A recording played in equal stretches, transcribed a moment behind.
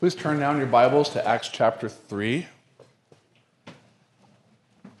Please turn now in your Bibles to Acts chapter 3.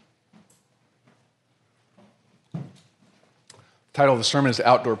 The title of the sermon is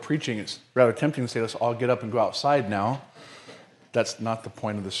Outdoor Preaching. It's rather tempting to say, let's all get up and go outside now. That's not the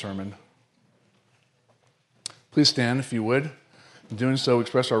point of the sermon. Please stand if you would. In doing so,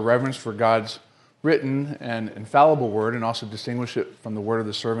 express our reverence for God's written and infallible word, and also distinguish it from the word of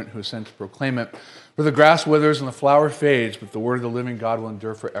the servant who is sent to proclaim it. For the grass withers and the flower fades, but the word of the living God will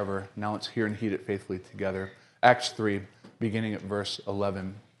endure forever. Now let's hear and heed it faithfully together. Acts 3, beginning at verse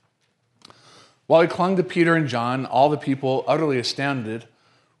 11. While he clung to Peter and John, all the people, utterly astounded,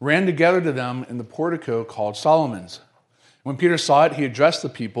 ran together to them in the portico called Solomon's. When Peter saw it, he addressed the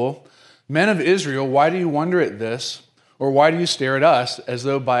people, "Men of Israel, why do you wonder at this? Or why do you stare at us as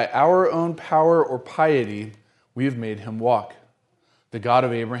though by our own power or piety we have made him walk? The God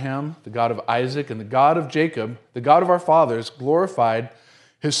of Abraham, the God of Isaac, and the God of Jacob, the God of our fathers, glorified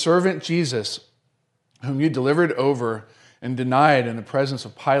his servant Jesus, whom you delivered over and denied in the presence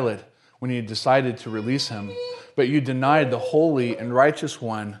of Pilate when he had decided to release him. But you denied the holy and righteous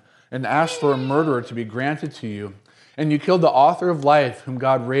one and asked for a murderer to be granted to you. And you killed the author of life, whom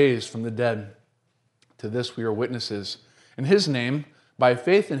God raised from the dead. To this we are witnesses. And his name, by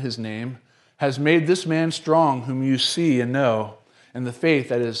faith in his name, has made this man strong whom you see and know. And the faith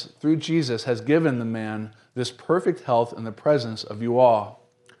that is through Jesus has given the man this perfect health in the presence of you all.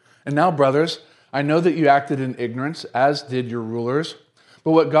 And now, brothers, I know that you acted in ignorance, as did your rulers.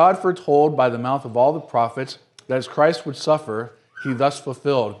 But what God foretold by the mouth of all the prophets, that as Christ would suffer, he thus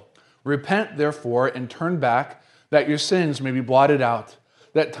fulfilled. Repent, therefore, and turn back, that your sins may be blotted out,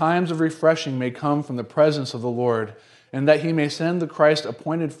 that times of refreshing may come from the presence of the Lord, and that he may send the Christ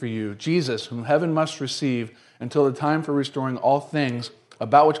appointed for you, Jesus, whom heaven must receive until the time for restoring all things,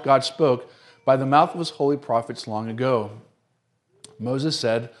 about which God spoke by the mouth of his holy prophets long ago. Moses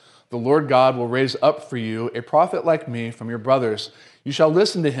said, the Lord God will raise up for you a prophet like me from your brothers. You shall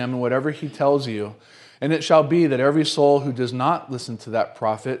listen to him in whatever he tells you. And it shall be that every soul who does not listen to that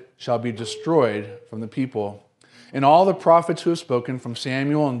prophet shall be destroyed from the people. And all the prophets who have spoken, from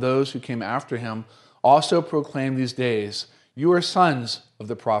Samuel and those who came after him, also proclaim these days, you are sons of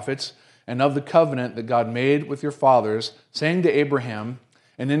the prophets and of the covenant that God made with your fathers, saying to Abraham,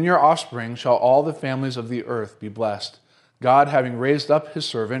 and in your offspring shall all the families of the earth be blessed. God, having raised up his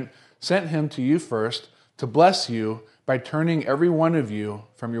servant, sent him to you first to bless you by turning every one of you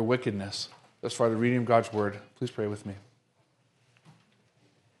from your wickedness. Thus far, the reading of God's word. Please pray with me.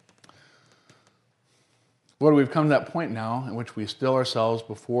 Lord, we've come to that point now in which we still ourselves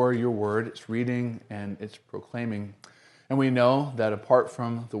before your word, its reading and its proclaiming. And we know that apart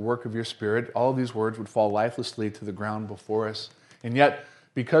from the work of your Spirit, all of these words would fall lifelessly to the ground before us. And yet,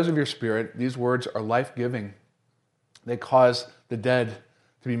 because of your Spirit, these words are life-giving. They cause the dead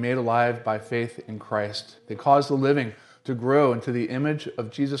to be made alive by faith in Christ. They cause the living to grow into the image of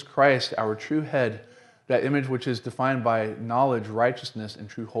Jesus Christ, our true head, that image which is defined by knowledge, righteousness, and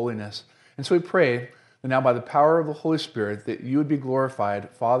true holiness. And so we pray that now by the power of the Holy Spirit, that you would be glorified,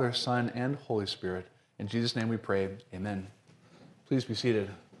 Father, Son, and Holy Spirit. In Jesus' name we pray, amen. Please be seated.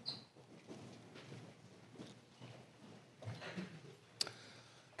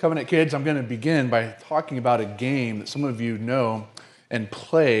 Covenant kids, I'm going to begin by talking about a game that some of you know and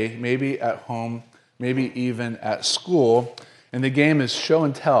play, maybe at home, maybe even at school. And the game is show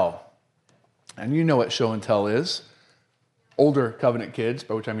and tell. And you know what show and tell is. Older covenant kids,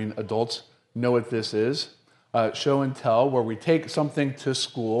 by which I mean adults, know what this is. Show and tell, where we take something to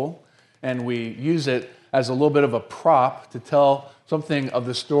school and we use it as a little bit of a prop to tell something of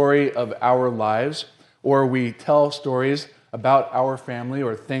the story of our lives, or we tell stories about our family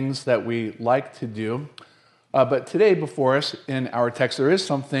or things that we like to do. But today before us in our text, there is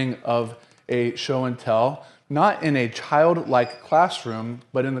something of a show and tell, not in a childlike classroom,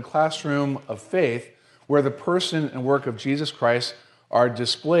 but in the classroom of faith, where the person and work of Jesus Christ are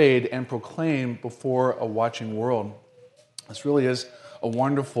displayed and proclaimed before a watching world. This really is a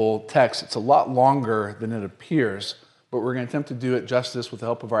wonderful text. It's a lot longer than it appears, but we're going to attempt to do it justice with the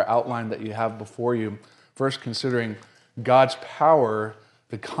help of our outline that you have before you. First, considering God's power,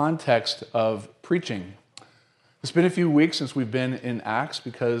 the context of preaching. It's been a few weeks since we've been in Acts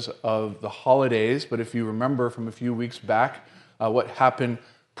because of the holidays, but if you remember from a few weeks back what happened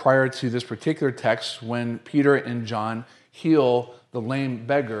prior to this particular text when Peter and John heal the lame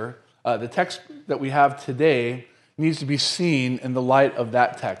beggar, the text that we have today needs to be seen in the light of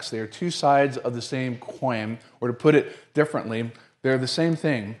that text. They are two sides of the same coin, or to put it differently, they're the same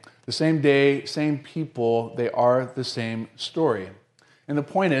thing. The same day, same people, they are the same story. And the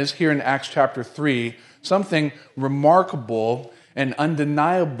point is, here in Acts chapter 3, something remarkable and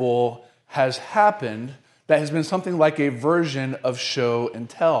undeniable has happened that has been something like a version of show and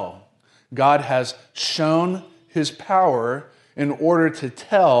tell. God has shown his power in order to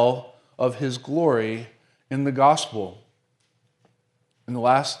tell of his glory in the gospel. In the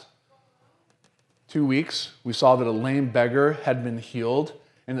last 2 weeks, we saw that a lame beggar had been healed,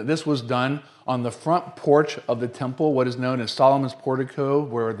 and that this was done on the front porch of the temple, what is known as Solomon's portico,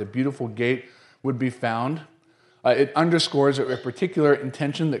 where the beautiful gate would be found. It underscores a particular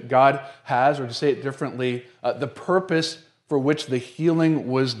intention that God has, or to say it differently, the purpose for which the healing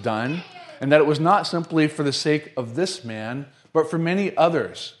was done, and that it was not simply for the sake of this man, but for many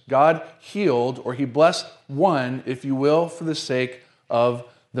others. God healed, or he blessed one, if you will, for the sake of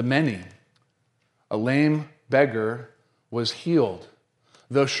the many. A lame beggar was healed.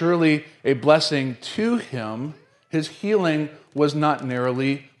 Though surely a blessing to him, his healing was not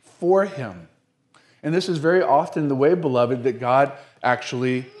narrowly for him. And this is very often the way, beloved, that God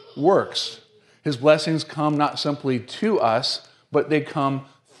actually works. His blessings come not simply to us, but they come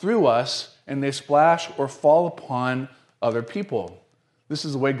through us, and they splash or fall upon other people. This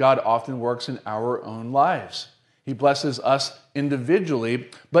is the way God often works in our own lives. He blesses us individually,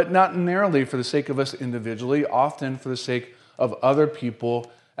 but not narrowly for the sake of us individually, often for the sake of other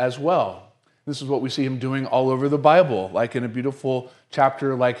people as well. This is what we see him doing all over the Bible, like in a beautiful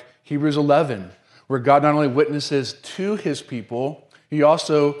chapter like Hebrews 11, where God not only witnesses to his people, he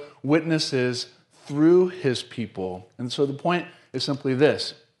also witnesses through his people. And so the point is simply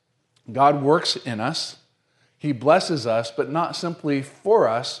this: God works in us, he blesses us, but not simply for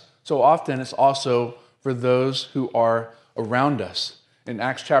us. So often it's also for those who are around us. In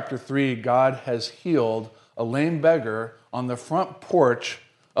Acts chapter 3, God has healed a lame beggar on the front porch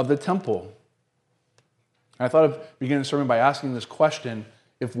of the temple. I thought of beginning the sermon by asking this question: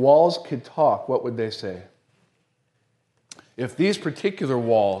 if walls could talk, what would they say? If these particular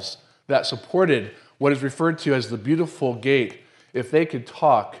walls that supported what is referred to as the beautiful gate, if they could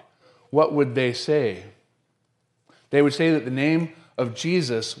talk, what would they say? They would say that the name of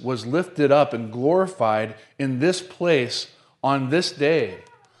Jesus was lifted up and glorified in this place on this day.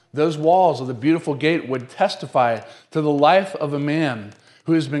 Those walls of the beautiful gate would testify to the life of a man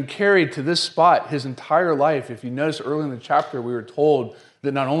who has been carried to this spot his entire life. If you notice early in the chapter, we were told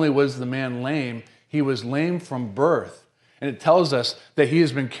that not only was the man lame, he was lame from birth. And it tells us that he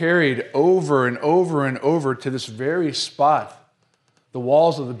has been carried over and over and over to this very spot. The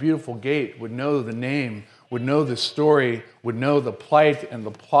walls of the beautiful gate would know the name, would know the story, would know the plight and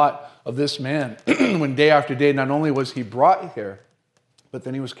the plot of this man when day after day, not only was he brought here, but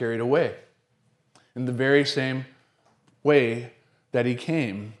then he was carried away in the very same way that he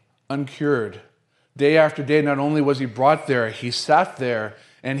came, uncured. Day after day, not only was he brought there, he sat there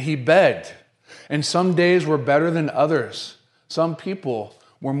and he begged. And some days were better than others. Some people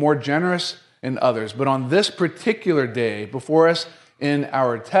were more generous than others. But on this particular day, before us in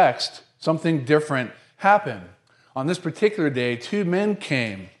our text, something different happened. On this particular day, two men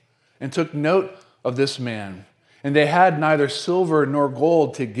came and took note of this man. And they had neither silver nor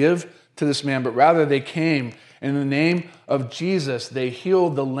gold to give to this man, but rather they came in the name of Jesus. They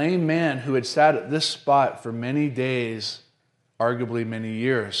healed the lame man who had sat at this spot for many days, arguably many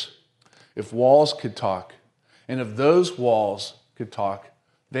years. If walls could talk, and if those walls could talk,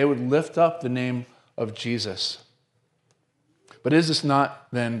 they would lift up the name of Jesus. But is this not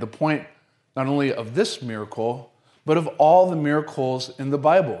then the point not only of this miracle, but of all the miracles in the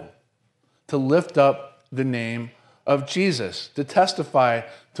Bible? To lift up the name of Jesus, to testify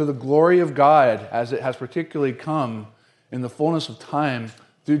to the glory of God as it has particularly come in the fullness of time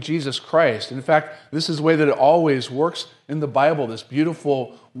through Jesus Christ. In fact, this is the way that it always works in the Bible, this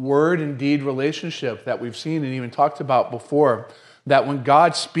beautiful word and deed relationship that we've seen and even talked about before, that when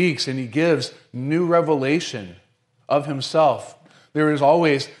God speaks and he gives new revelation of himself, there is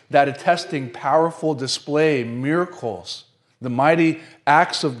always that attesting, powerful display, miracles, the mighty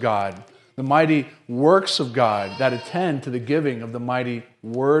acts of God, the mighty works of God that attend to the giving of the mighty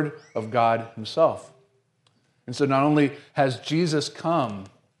word of God himself. And so not only has Jesus come,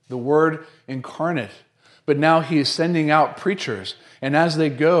 the Word incarnate, but now he is sending out preachers. And as they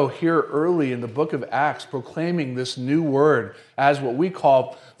go here early in the book of Acts, proclaiming this new word as what we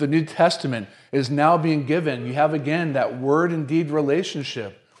call the New Testament is now being given, you have again that word and deed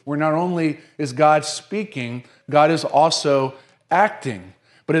relationship where not only is God speaking, God is also acting.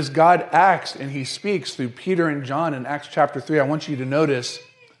 But as God acts and he speaks through Peter and John in Acts chapter 3, I want you to notice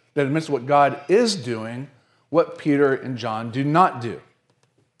that amidst what God is doing, what Peter and John do not do.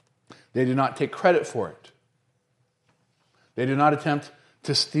 They do not take credit for it. They do not attempt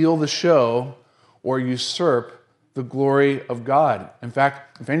to steal the show or usurp the glory of God. In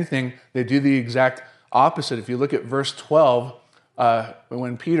fact, if anything, they do the exact opposite. If you look at verse 12,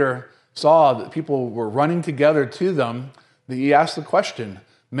 when Peter saw that people were running together to them, he asked the question,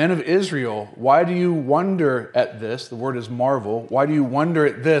 "Men of Israel, why do you wonder at this?" The word is marvel. "Why do you wonder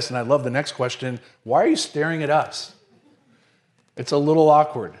at this?" And I love the next question, "Why are you staring at us?" It's a little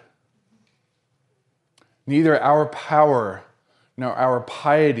awkward. Neither our power nor our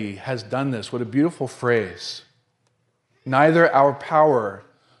piety has done this. What a beautiful phrase. Neither our power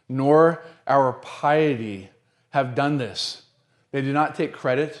nor our piety have done this. They do not take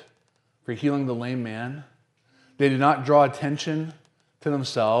credit for healing the lame man. They do not draw attention to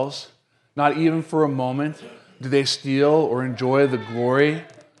themselves. Not even for a moment do they steal or enjoy the glory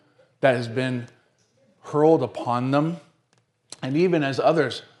that has been hurled upon them. And even as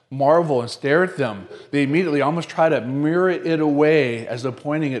others marvel and stare at them, they immediately almost try to mirror it away as though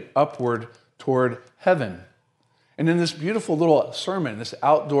pointing it upward toward heaven. And in this beautiful little sermon, this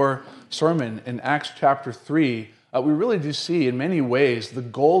outdoor sermon in Acts chapter 3, we really do see in many ways the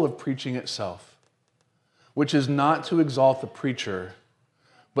goal of preaching itself, which is not to exalt the preacher,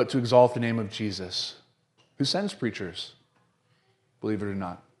 but to exalt the name of Jesus, who sends preachers, believe it or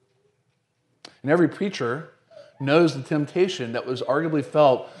not. And every preacher knows the temptation that was arguably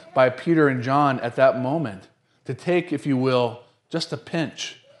felt by Peter and John at that moment, to take, if you will, just a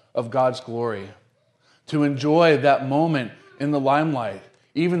pinch of God's glory, to enjoy that moment in the limelight,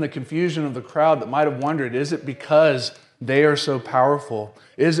 even the confusion of the crowd that might have wondered, is it because they are so powerful?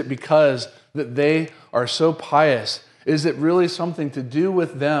 Is it because that they are so pious? Is it really something to do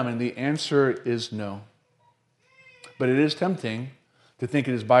with them? And the answer is no. But it is tempting to think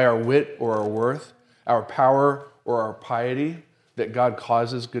it is by our wit or our worth, our power or our piety, that God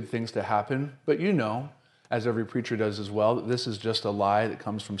causes good things to happen. But you know, as every preacher does as well, that this is just a lie that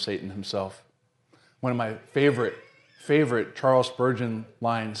comes from Satan himself. One of my favorite Charles Spurgeon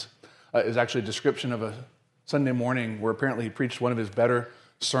lines is actually a description of a Sunday morning where apparently he preached one of his better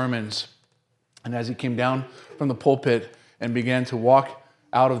sermons. And as he came down from the pulpit and began to walk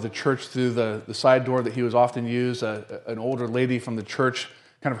out of the church through the side door that he was often used, an older lady from the church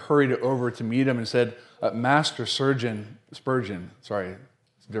kind of hurried over to meet him and said, Master Spurgeon,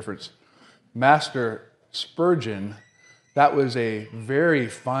 Master Spurgeon, that was a very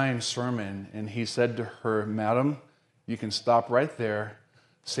fine sermon. And he said to her, "Madam, you can stop right there.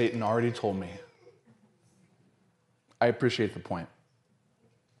 Satan already told me." I appreciate the point.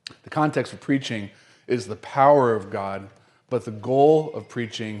 The context of preaching is the power of God, but the goal of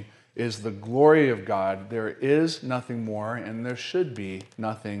preaching is the glory of God. There is nothing more, and there should be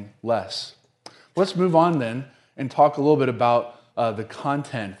nothing less. Let's move on then and talk a little bit about the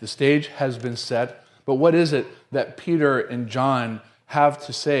content. The stage has been set, but what is it that Peter and John have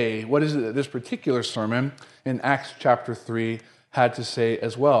to say? What is it that this particular sermon in Acts chapter 3 had to say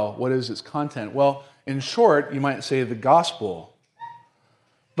as well? What is its content? Well, in short, you might say the gospel.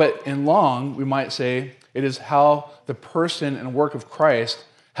 But in long, we might say it is how the person and work of Christ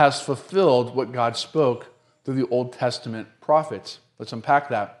has fulfilled what God spoke through the Old Testament prophets. Let's unpack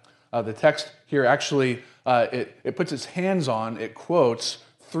that. The text here actually, it puts its hands on, it quotes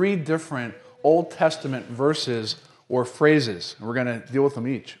 3 different Old Testament verses or phrases. And we're going to deal with them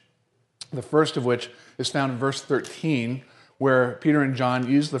each. The first of which is found in verse 13, where Peter and John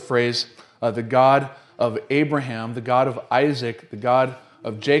use the phrase, the God of Abraham, the God of Isaac, the God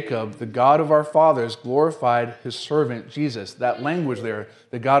of Jacob, the God of our fathers, glorified his servant Jesus. That language there,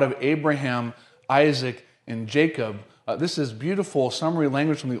 the God of Abraham, Isaac, and Jacob. This is beautiful summary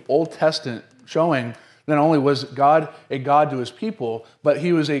language from the Old Testament showing not only was God a God to his people, but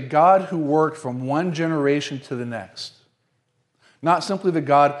he was a God who worked from one generation to the next. Not simply the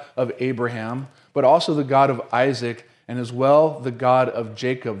God of Abraham, but also the God of Isaac, and as well the God of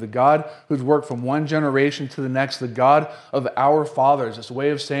Jacob, the God who's worked from one generation to the next, the God of our fathers. It's a way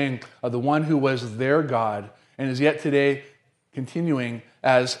of saying the one who was their God and is yet today continuing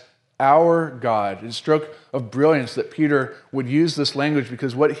as our God. It's a stroke of brilliance that Peter would use this language,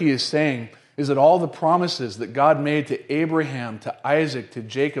 because what he is saying is that all the promises that God made to Abraham, to Isaac, to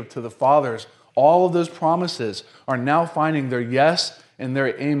Jacob, to the fathers, all of those promises are now finding their yes and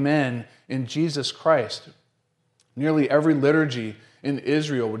their amen in Jesus Christ. Nearly every liturgy in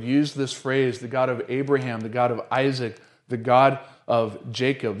Israel would use this phrase, the God of Abraham, the God of Isaac, the God of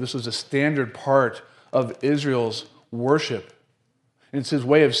Jacob. This was a standard part of Israel's worship. And it's his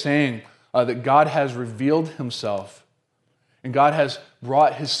way of saying that God has revealed himself, and God has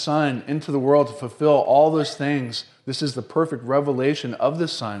brought his Son into the world to fulfill all those things. This is the perfect revelation of the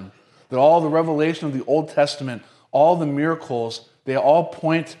Son, that all the revelation of the Old Testament, all the miracles, they all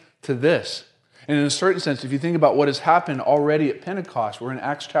point to this. And in a certain sense, if you think about what has happened already at Pentecost, we're in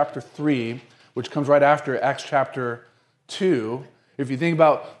Acts chapter 3, which comes right after Acts chapter 2. If you think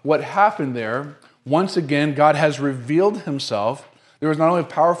about what happened there, once again, God has revealed himself. There was not only a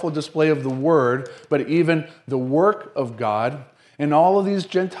powerful display of the word, but even the work of God. And all of these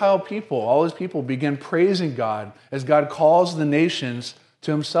Gentile people, all his people begin praising God as God calls the nations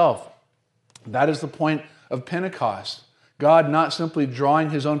to himself. That is the point of Pentecost. God not simply drawing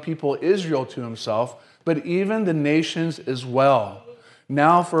his own people Israel to himself, but even the nations as well.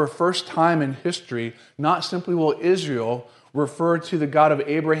 Now, for a first time in history, not simply will Israel refer to the God of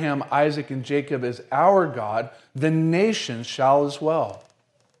Abraham, Isaac, and Jacob as our God, the nations shall as well.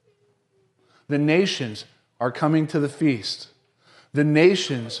 The nations are coming to the feast. The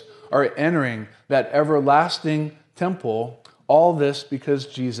nations are entering that everlasting temple, all this because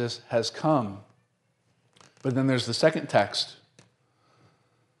Jesus has come. But then there's the second text.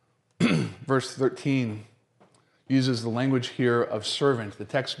 Verse 13 uses the language here of servant. The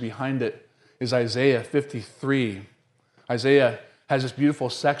text behind it is Isaiah 53. Isaiah has this beautiful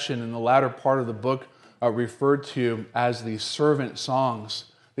section in the latter part of the book referred to as the servant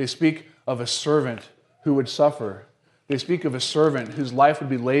songs. They speak of a servant who would suffer. They speak of a servant whose life would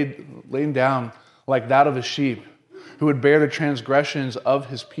be laid down like that of a sheep, who would bear the transgressions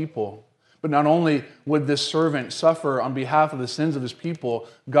of his people. But not only would this servant suffer on behalf of the sins of his people,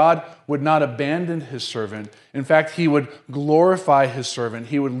 God would not abandon his servant. In fact, he would glorify his servant.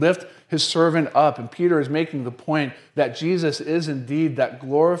 He would lift his servant up. And Peter is making the point that Jesus is indeed that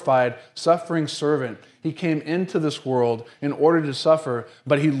glorified, suffering servant. He came into this world in order to suffer,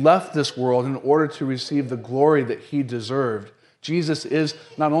 but he left this world in order to receive the glory that he deserved. Jesus is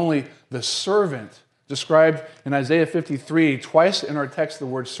not only the servant described in Isaiah 53, twice in our text the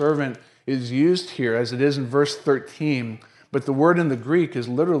word servant is used here as it is in verse 13, but the word in the Greek is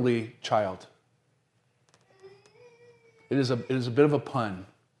literally child. It is a bit of a pun,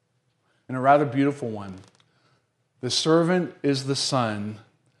 and a rather beautiful one. The servant is the son,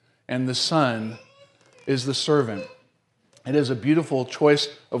 and the son is the servant. It is a beautiful choice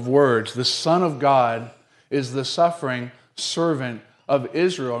of words. The Son of God is the suffering servant of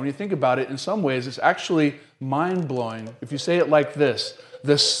Israel. When you think about it, in some ways, it's actually mind-blowing if you say it like this: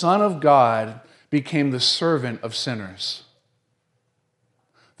 the Son of God became the servant of sinners.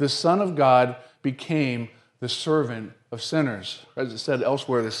 The Son of God became the servant of sinners. As it said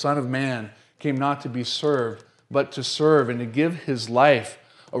elsewhere, the Son of Man came not to be served, but to serve and to give his life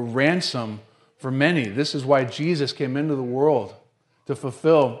a ransom for many. This is why Jesus came into the world, to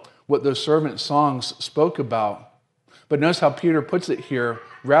fulfill what those servant songs spoke about. But notice how Peter puts it here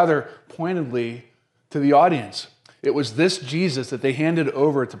rather pointedly to the audience. It was this Jesus that they handed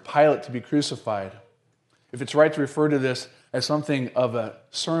over to Pilate to be crucified. If it's right to refer to this as something of a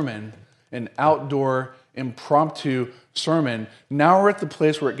sermon, an outdoor, impromptu sermon, now we're at the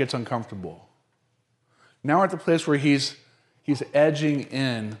place where it gets uncomfortable. Now we're at the place where he's edging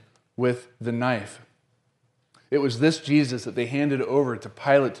in with the knife. It was this Jesus that they handed over to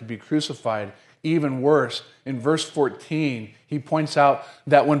Pilate to be crucified. Even worse, in verse 14, he points out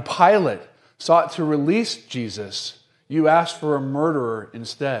that when Pilate sought to release Jesus, you asked for a murderer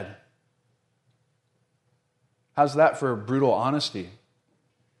instead. How's that for brutal honesty?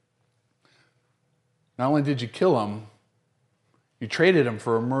 Not only did you kill him, you traded him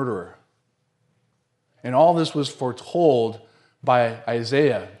for a murderer. And all this was foretold by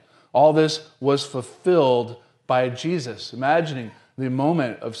Isaiah. All this was fulfilled by Jesus. Imagining the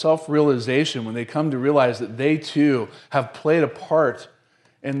moment of self-realization when they come to realize that they too have played a part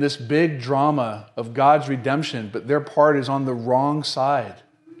in this big drama of God's redemption, but their part is on the wrong side.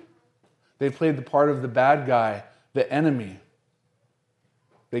 They played the part of the bad guy, the enemy.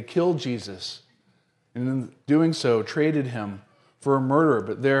 They killed Jesus, and in doing so, traded him for a murderer.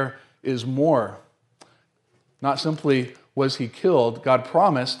 But there is more. Not simply was he killed, God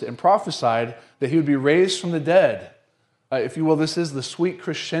promised and prophesied that he would be raised from the dead. If you will, this is the sweet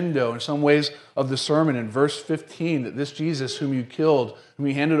crescendo in some ways of the sermon in verse 15, that this Jesus whom you killed, whom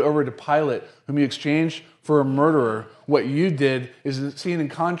you handed over to Pilate, whom you exchanged for a murderer, what you did is seen in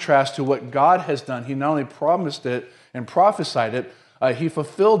contrast to what God has done. He not only promised it and prophesied it, he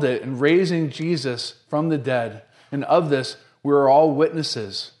fulfilled it in raising Jesus from the dead. And of this, we're all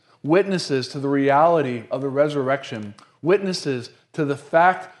witnesses. Witnesses to the reality of the resurrection. Witnesses to the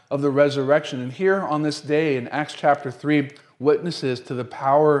fact of the resurrection. And here on this day in Acts chapter 3, witnesses to the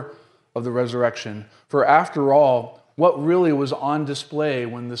power of the resurrection. For after all, what really was on display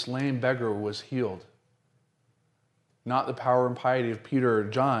when this lame beggar was healed? Not the power and piety of Peter or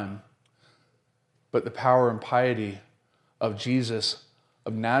John, but the power and piety of Jesus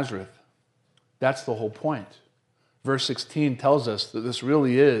of Nazareth. That's the whole point. Verse 16 tells us that this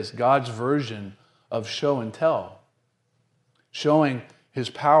really is God's version of show and tell. Showing his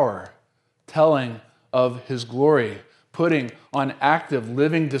power, telling of his glory, putting on active,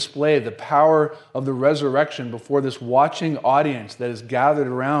 living display the power of the resurrection before this watching audience that is gathered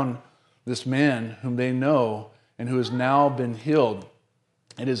around this man whom they know and who has now been healed.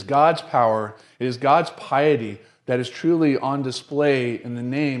 It is God's power, it is God's piety that is truly on display in the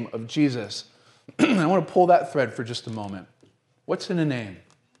name of Jesus. I want to pull that thread for just a moment. What's in a name?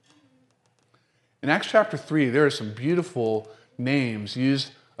 In Acts chapter 3, there are some beautiful names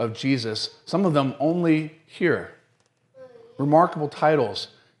used of Jesus, some of them only here. Remarkable titles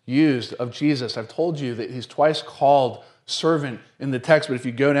used of Jesus. I've told you that he's twice called servant in the text, but if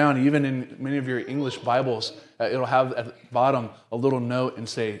you go down, even in many of your English Bibles, it'll have at the bottom a little note and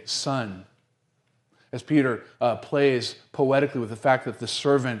say son. As Peter plays poetically with the fact that the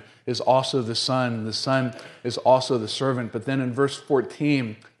servant is also the son is also the servant. But then in verse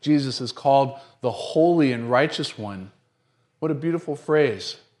 14, Jesus is called the Holy and Righteous One. What a beautiful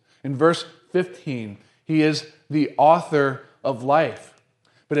phrase. In verse 15, he is the author of life.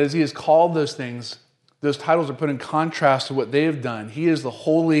 But as he is called those things, those titles are put in contrast to what they have done. He is the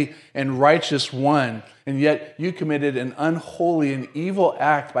Holy and Righteous One, and yet you committed an unholy and evil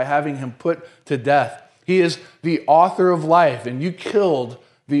act by having him put to death. He is the author of life, and you killed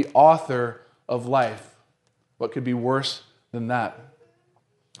the author of life. What could be worse than that?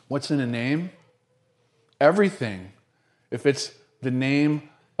 What's in a name? Everything, if it's the name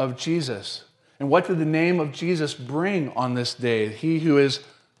of Jesus. And what did the name of Jesus bring on this day? He who is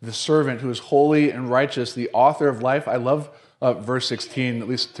the servant, who is holy and righteous, the author of life. I love verse 16, at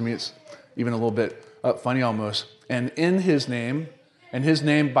least to me it's even a little bit funny almost. And in his name, and his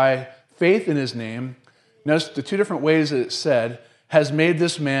name by faith in his name, notice the two different ways that it's said, has made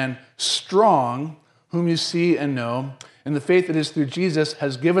this man strong, whom you see and know. And the faith that is through Jesus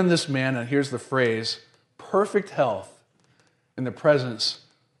has given this man, and here's the phrase, perfect health in the presence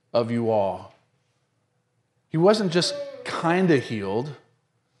of you all. He wasn't just kind of healed.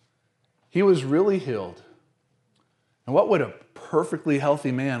 He was really healed. And what would a perfectly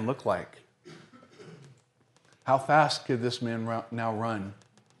healthy man look like? How fast could this man now run,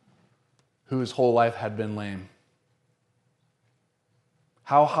 who his whole life had been lame?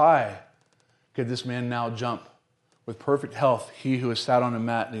 How high could this man now jump with perfect health, he who has sat on a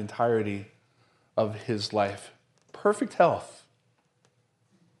mat the entirety of his life? Perfect health.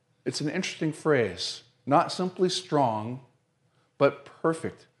 It's an interesting phrase. Not simply strong, but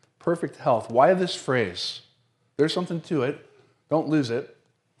perfect. Perfect health. Why this phrase? There's something to it. Don't lose it.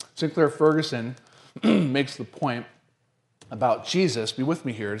 Sinclair Ferguson makes the point about Jesus. Be with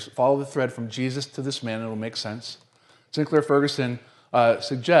me here. Just follow the thread from Jesus to this man. It'll make sense. Sinclair Ferguson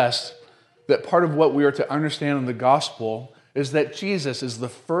suggests that part of what we are to understand in the gospel is that Jesus is the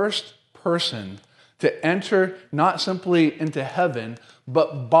first person to enter not simply into heaven,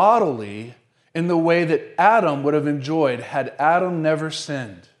 but bodily in the way that Adam would have enjoyed had Adam never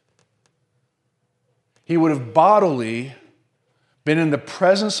sinned. He would have bodily been in the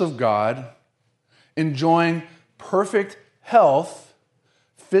presence of God, enjoying perfect health,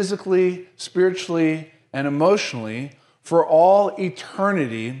 physically, spiritually, and emotionally, for all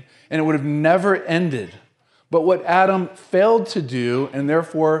eternity, and it would have never ended. But what Adam failed to do, and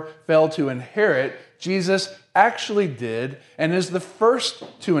therefore failed to inherit, Jesus actually did, and is the first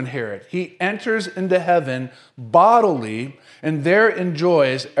to inherit. He enters into heaven bodily, and there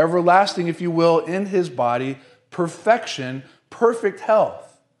enjoys everlasting, if you will, in his body, perfection, perfect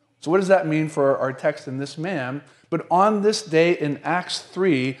health. So what does that mean for our text in this man? But on this day in Acts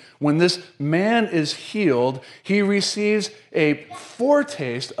 3, when this man is healed, he receives a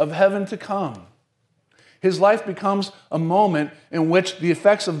foretaste of heaven to come. His life becomes a moment in which the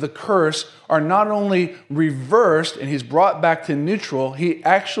effects of the curse are not only reversed and he's brought back to neutral, he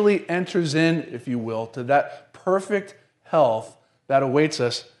actually enters in, if you will, to that perfect health that awaits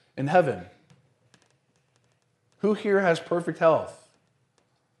us in heaven. Who here has perfect health?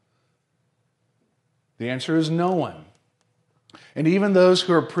 The answer is no one. And even those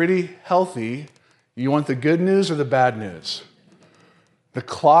who are pretty healthy, you want the good news or the bad news? The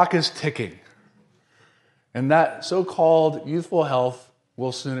clock is ticking. And that so-called youthful health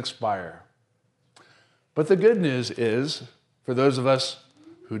will soon expire. But the good news is, for those of us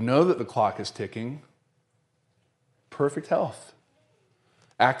who know that the clock is ticking, perfect health,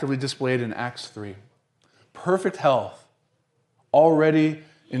 actively displayed in Acts 3. Perfect health, already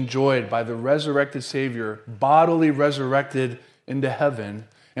enjoyed by the resurrected Savior, bodily resurrected into heaven,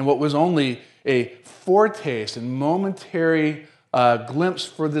 and what was only a foretaste and momentary A glimpse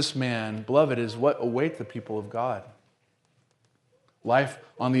for this man, beloved, is what awaits the people of God. Life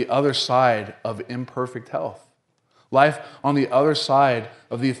on the other side of imperfect health. Life on the other side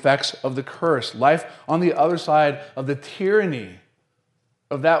of the effects of the curse. Life on the other side of the tyranny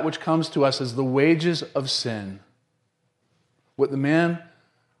of that which comes to us as the wages of sin. What the man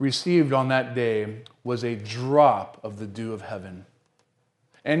received on that day was a drop of the dew of heaven.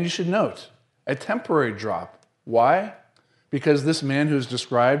 And you should note, a temporary drop. Why? Because this man who is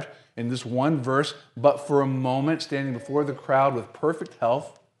described in this one verse, but for a moment standing before the crowd with perfect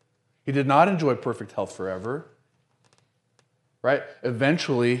health, he did not enjoy perfect health forever. Right?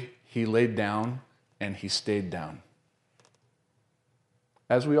 Eventually, he laid down and he stayed down.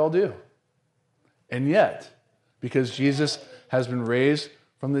 As we all do. And yet, because Jesus has been raised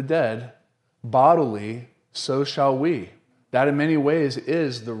from the dead, bodily, so shall we. That in many ways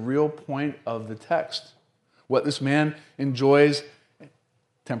is the real point of the text. What this man enjoys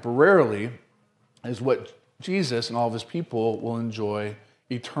temporarily is what Jesus and all of his people will enjoy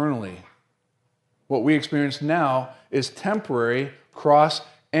eternally. What we experience now is temporary, cross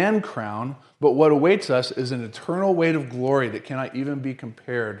and crown, but what awaits us is an eternal weight of glory that cannot even be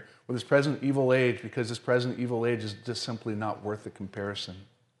compared with this present evil age, because this present evil age is just simply not worth the comparison.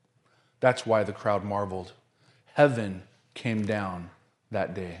 That's why the crowd marveled. Heaven came down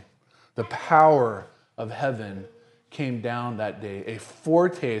that day. The power of heaven came down that day. A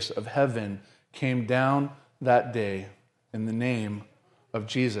foretaste of heaven came down that day in the name of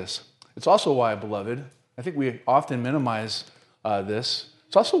Jesus. It's also why, beloved, I think we often minimize this.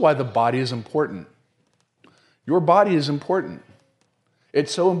 It's also why the body is important. Your body is important.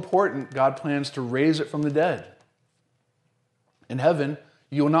 It's so important, God plans to raise it from the dead. In heaven,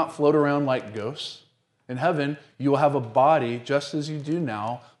 you will not float around like ghosts. In heaven, you will have a body just as you do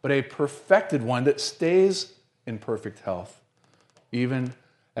now, but a perfected one that stays in perfect health, even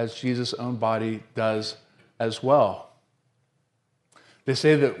as Jesus' own body does as well. They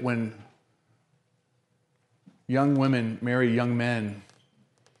say that when young women marry young men,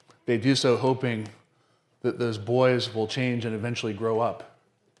 they do so hoping that those boys will change and eventually grow up.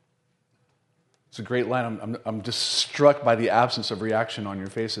 It's a great line. I'm just struck by the absence of reaction on your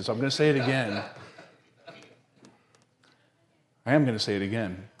faces. I'm going to say it again. I am going to say it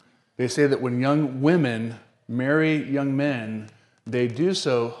again. They say that when young women marry young men, they do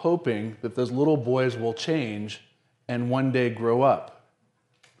so hoping that those little boys will change and one day grow up.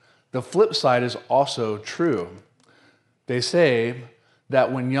 The flip side is also true. They say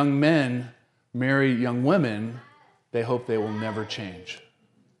that when young men marry young women, they hope they will never change,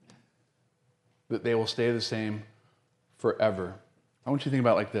 that they will stay the same forever. I want you to think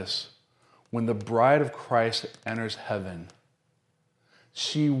about it like this. When the bride of Christ enters heaven,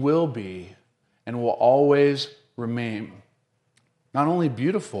 she will be and will always remain not only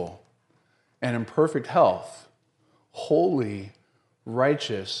beautiful and in perfect health, holy,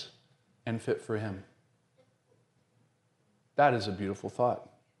 righteous, and fit for him. That is a beautiful thought.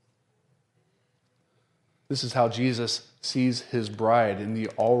 This is how Jesus sees his bride, in the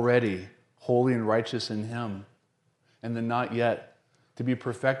already holy and righteous in him, and the not yet to be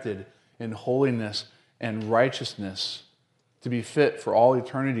perfected in holiness and righteousness, to be fit for all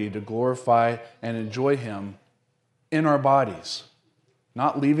eternity, to glorify and enjoy him in our bodies,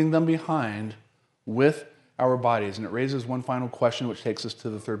 not leaving them behind with our bodies. And it raises one final question, which takes us to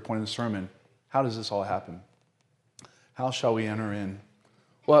the third point of the sermon. How does this all happen? How shall we enter in?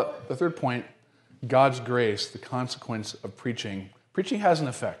 Well, the third point, God's grace, the consequence of preaching. Preaching has an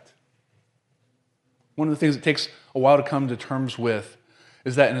effect. One of the things that takes a while to come to terms with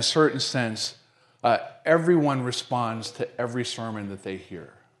is that in a certain sense, everyone responds to every sermon that they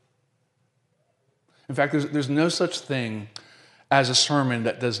hear. In fact, there's no such thing as a sermon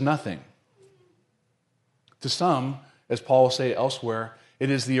that does nothing. To some, as Paul will say elsewhere, it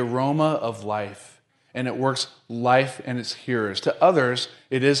is the aroma of life, and it works life in its hearers. To others,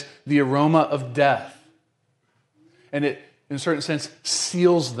 it is the aroma of death, and it, in a certain sense,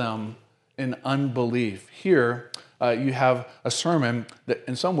 seals them in unbelief. Here, you have a sermon that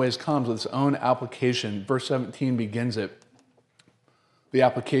in some ways comes with its own application. Verse 17 begins it, the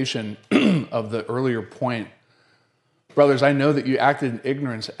application of the earlier point. Brothers, I know that you acted in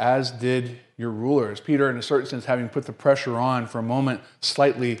ignorance, as did your rulers. Peter, in a certain sense, having put the pressure on for a moment,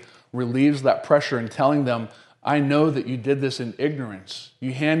 slightly relieves that pressure and telling them, I know that you did this in ignorance.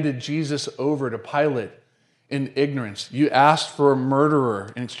 You handed Jesus over to Pilate in ignorance. You asked for a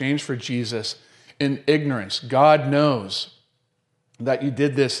murderer in exchange for Jesus in ignorance. God knows that you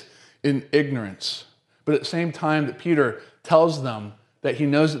did this in ignorance. But at the same time that Peter tells them that he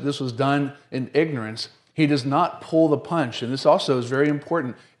knows that this was done in ignorance, He does not pull the punch. And this also is very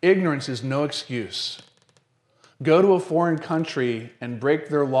important. Ignorance is no excuse. Go to a foreign country and break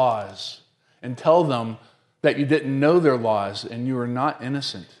their laws and tell them that you didn't know their laws and you are not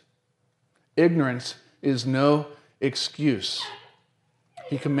innocent. Ignorance is no excuse.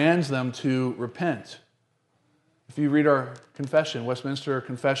 He commands them to repent. If you read our confession, Westminster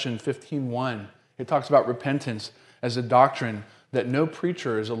Confession 15:1, it talks about repentance as a doctrine that no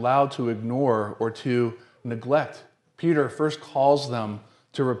preacher is allowed to ignore or to neglect. Peter first calls them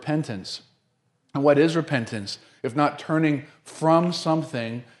to repentance. And what is repentance? If not turning from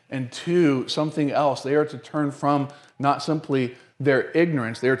something and to something else, they are to turn from not simply their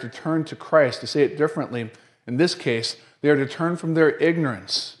ignorance, they are to turn to Christ. To say it differently, in this case, they are to turn from their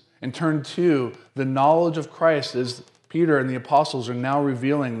ignorance and turn to the knowledge of Christ, as Peter and the apostles are now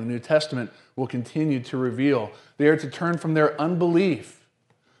revealing, the New Testament will continue to reveal. They are to turn from their unbelief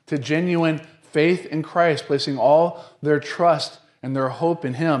to genuine faith in Christ, placing all their trust and their hope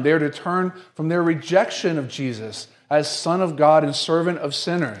in Him. They are to turn from their rejection of Jesus as Son of God and servant of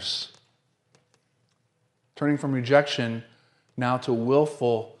sinners, turning from rejection now to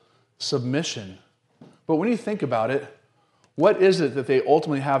willful submission. But when you think about it, what is it that they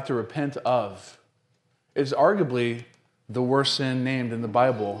ultimately have to repent of? It's arguably the worst sin named in the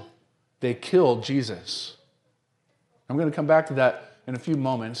Bible. They killed Jesus. I'm going to come back to that in a few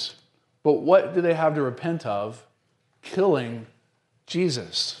moments. But what do they have to repent of? Killing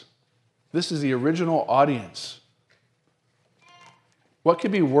Jesus. This is the original audience. What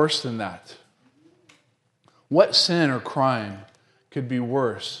could be worse than that? What sin or crime could be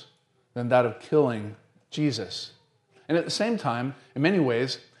worse than that of killing Jesus? And at the same time, in many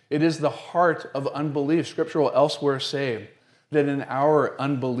ways, it is the heart of unbelief. Scripture will elsewhere say that in our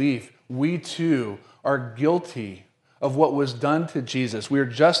unbelief, we too are guilty of what was done to Jesus. We are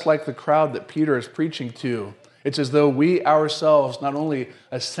just like the crowd that Peter is preaching to. It's as though we ourselves not only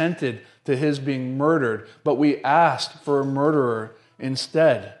assented to his being murdered, but we asked for a murderer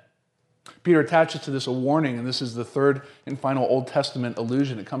instead. Peter attaches to this a warning, and this is the third and final Old Testament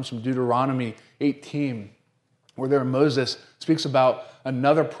allusion. It comes from Deuteronomy 18, where there Moses speaks about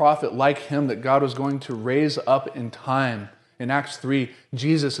another prophet like him that God was going to raise up in time. In Acts 3,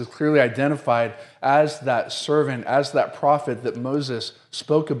 Jesus is clearly identified as that servant, as that prophet that Moses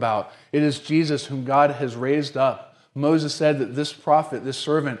spoke about. It is Jesus whom God has raised up. Moses said that this prophet, this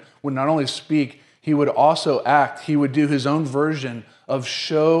servant, would not only speak, he would also act. He would do his own version of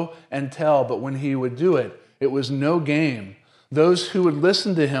show and tell, but when he would do it, it was no game. Those who would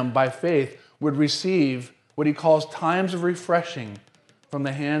listen to him by faith would receive what he calls times of refreshing from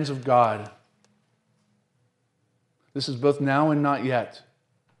the hands of God. This is both now and not yet.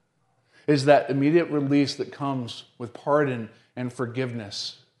 It is that immediate release that comes with pardon and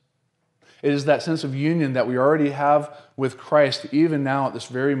forgiveness. It is that sense of union that we already have with Christ, even now at this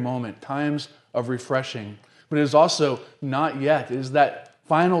very moment, times of refreshing. But it is also not yet. It is that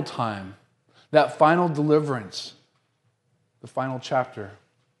final time, that final deliverance, the final chapter.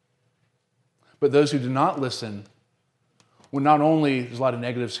 But those who do not listen will not only, there's a lot of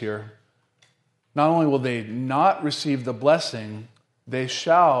negatives here, not only will they not receive the blessing, they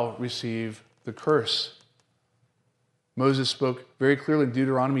shall receive the curse. Moses spoke very clearly in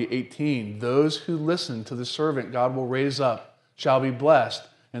Deuteronomy 18, those who listen to the servant God will raise up shall be blessed,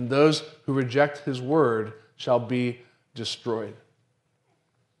 and those who reject his word shall be destroyed.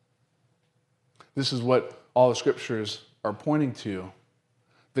 This is what all the scriptures are pointing to.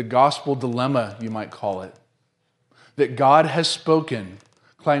 The gospel dilemma, you might call it. That God has spoken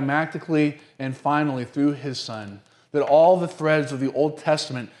climactically and finally through his Son, that all the threads of the Old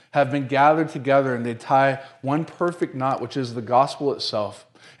Testament have been gathered together and they tie one perfect knot, which is the gospel itself.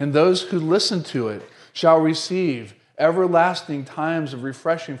 And those who listen to it shall receive everlasting times of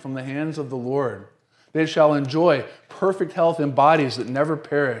refreshing from the hands of the Lord. They shall enjoy perfect health in bodies that never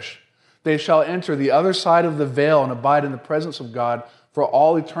perish. They shall enter the other side of the veil and abide in the presence of God for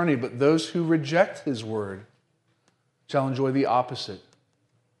all eternity. But those who reject his word shall enjoy the opposite.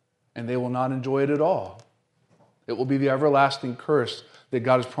 And they will not enjoy it at all. It will be the everlasting curse that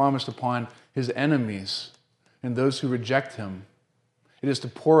God has promised upon his enemies and those who reject him. It is to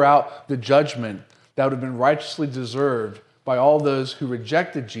pour out the judgment that would have been righteously deserved by all those who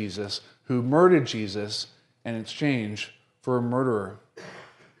rejected Jesus, who murdered Jesus in exchange for a murderer.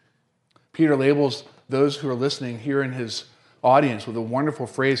 Peter labels those who are listening here in his audience with a wonderful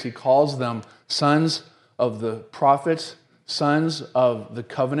phrase. He calls them sons of the prophets, sons of the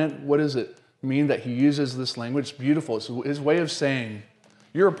covenant. What does it mean that he uses this language? It's beautiful. It's his way of saying,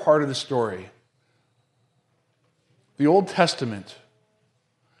 you're a part of the story. The Old Testament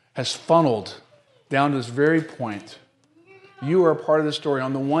has funneled down to this very point. You are a part of the story.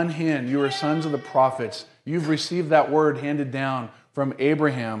 On the one hand, you are sons of the prophets. You've received that word handed down from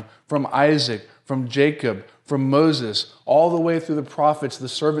Abraham, from Isaac, from Jacob, from Moses, all the way through the prophets, the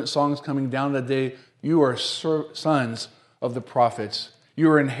servant songs coming down that day. You are sons of the prophets. You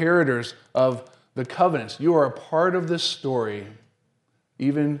are inheritors of the covenants. You are a part of this story,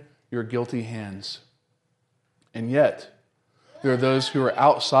 even your guilty hands. And yet, there are those who are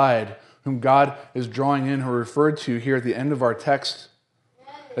outside, whom God is drawing in, who are referred to here at the end of our text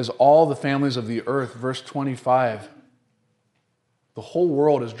as all the families of the earth. Verse 25. The whole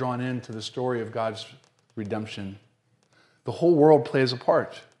world is drawn into the story of God's redemption. The whole world plays a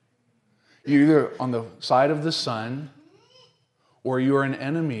part. You're either on the side of the Son, or you are an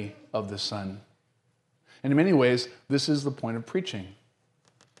enemy of the Son. And in many ways, this is the point of preaching,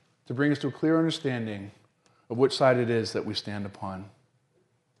 to bring us to a clear understanding of which side it is that we stand upon,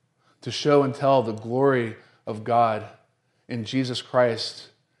 to show and tell the glory of God in Jesus Christ,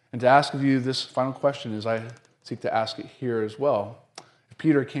 and to ask of you this final question as I seek to ask it here as well. If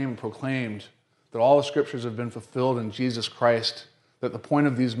Peter came and proclaimed that all the scriptures have been fulfilled in Jesus Christ, that the point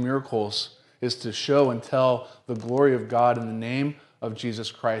of these miracles is to show and tell the glory of God in the name of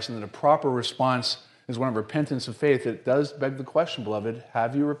Jesus Christ, and that a proper response is one of repentance and faith, it does beg the question, beloved,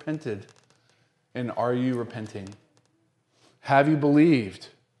 have you repented? And are you repenting? Have you believed?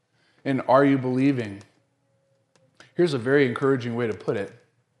 And are you believing? Here's a very encouraging way to put it.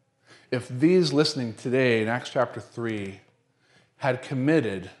 If these listening today in Acts chapter 3 had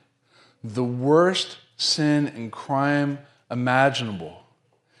committed the worst sin and crime imaginable,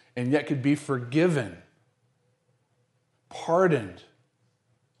 and yet could be forgiven, pardoned,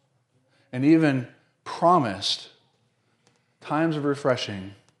 and even promised times of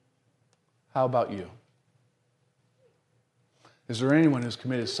refreshing, how about you? Is there anyone who's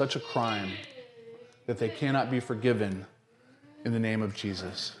committed such a crime that they cannot be forgiven in the name of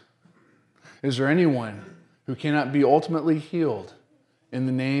Jesus? Is there anyone who cannot be ultimately healed in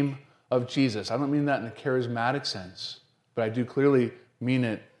the name of Jesus? I don't mean that in a charismatic sense, but I do clearly mean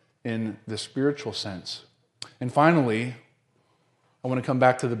it in the spiritual sense. And finally, I want to come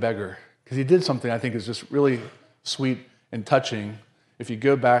back to the beggar, because he did something I think is just really sweet and touching. If you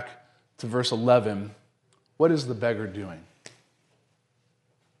go back to verse 11, what is the beggar doing?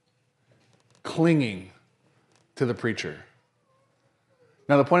 Clinging to the preacher.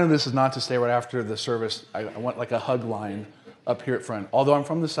 Now, the point of this is not to say right after the service, I want like a hug line up here at front. Although I'm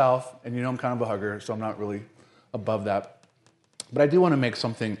from the South, and you know I'm kind of a hugger, so I'm not really above that. But I do want to make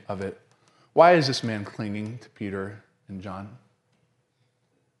something of it. Why is this man clinging to Peter and John?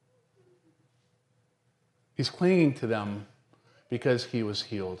 He's clinging to them because he was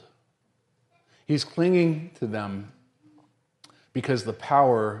healed. He's clinging to them because the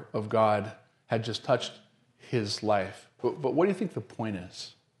power of God had just touched his life. But what do you think the point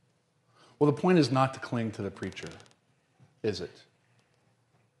is? Well, the point is not to cling to the preacher, is it?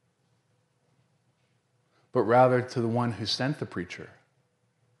 But rather to the one who sent the preacher.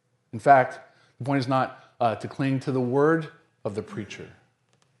 In fact, the point is not to cling to the word of the preacher,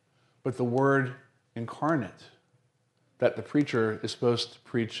 but the word incarnate that the preacher is supposed to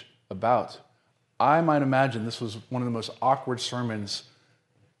preach about. I might imagine this was one of the most awkward sermons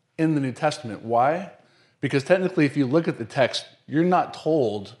in the New Testament. Why? Because technically, if you look at the text, you're not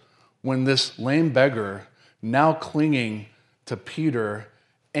told when this lame beggar, now clinging to Peter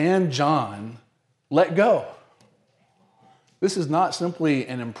and John, let go. This is not simply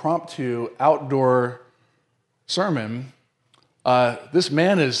an impromptu outdoor sermon. This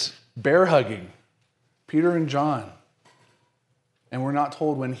man is bear hugging Peter and John, and we're not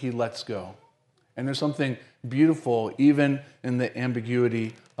told when he lets go. And there's something beautiful even in the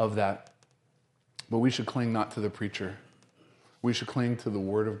ambiguity of that. But we should cling not to the preacher. We should cling to the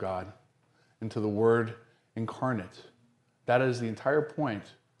Word of God and to the Word incarnate. That is the entire point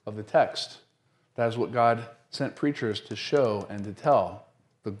of the text. That is what God sent preachers to show and to tell,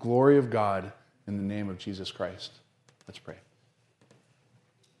 the glory of God in the name of Jesus Christ. Let's pray.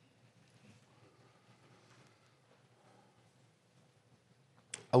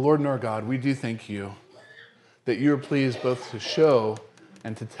 Our Lord and our God, we do thank you that you are pleased both to show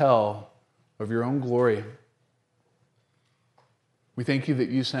and to tell of your own glory. We thank you that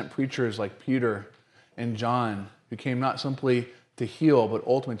you sent preachers like Peter and John, who came not simply to heal, but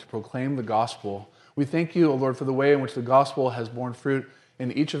ultimately to proclaim the gospel. We thank you, O Lord, for the way in which the gospel has borne fruit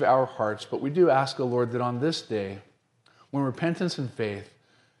in each of our hearts. But we do ask, O Lord, that on this day, when repentance and faith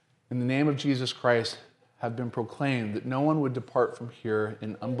in the name of Jesus Christ have been proclaimed, that no one would depart from here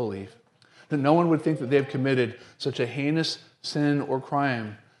in unbelief, that no one would think that they have committed such a heinous sin or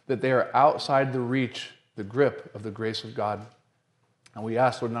crime that they are outside the reach, the grip of the grace of God. And we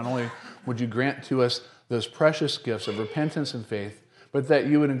ask, Lord, not only would you grant to us those precious gifts of repentance and faith, but that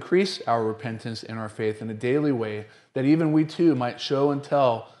you would increase our repentance and our faith in a daily way, that even we too might show and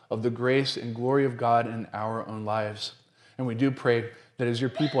tell of the grace and glory of God in our own lives. And we do pray that as your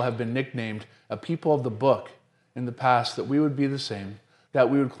people have been nicknamed a people of the book in the past, that we would be the same, that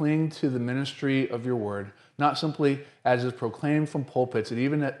we would cling to the ministry of your word, not simply as is proclaimed from pulpits, and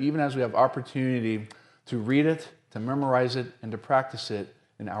even as we have opportunity to read it, to memorize it, and to practice it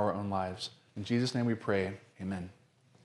in our own lives. In Jesus' name we pray, amen.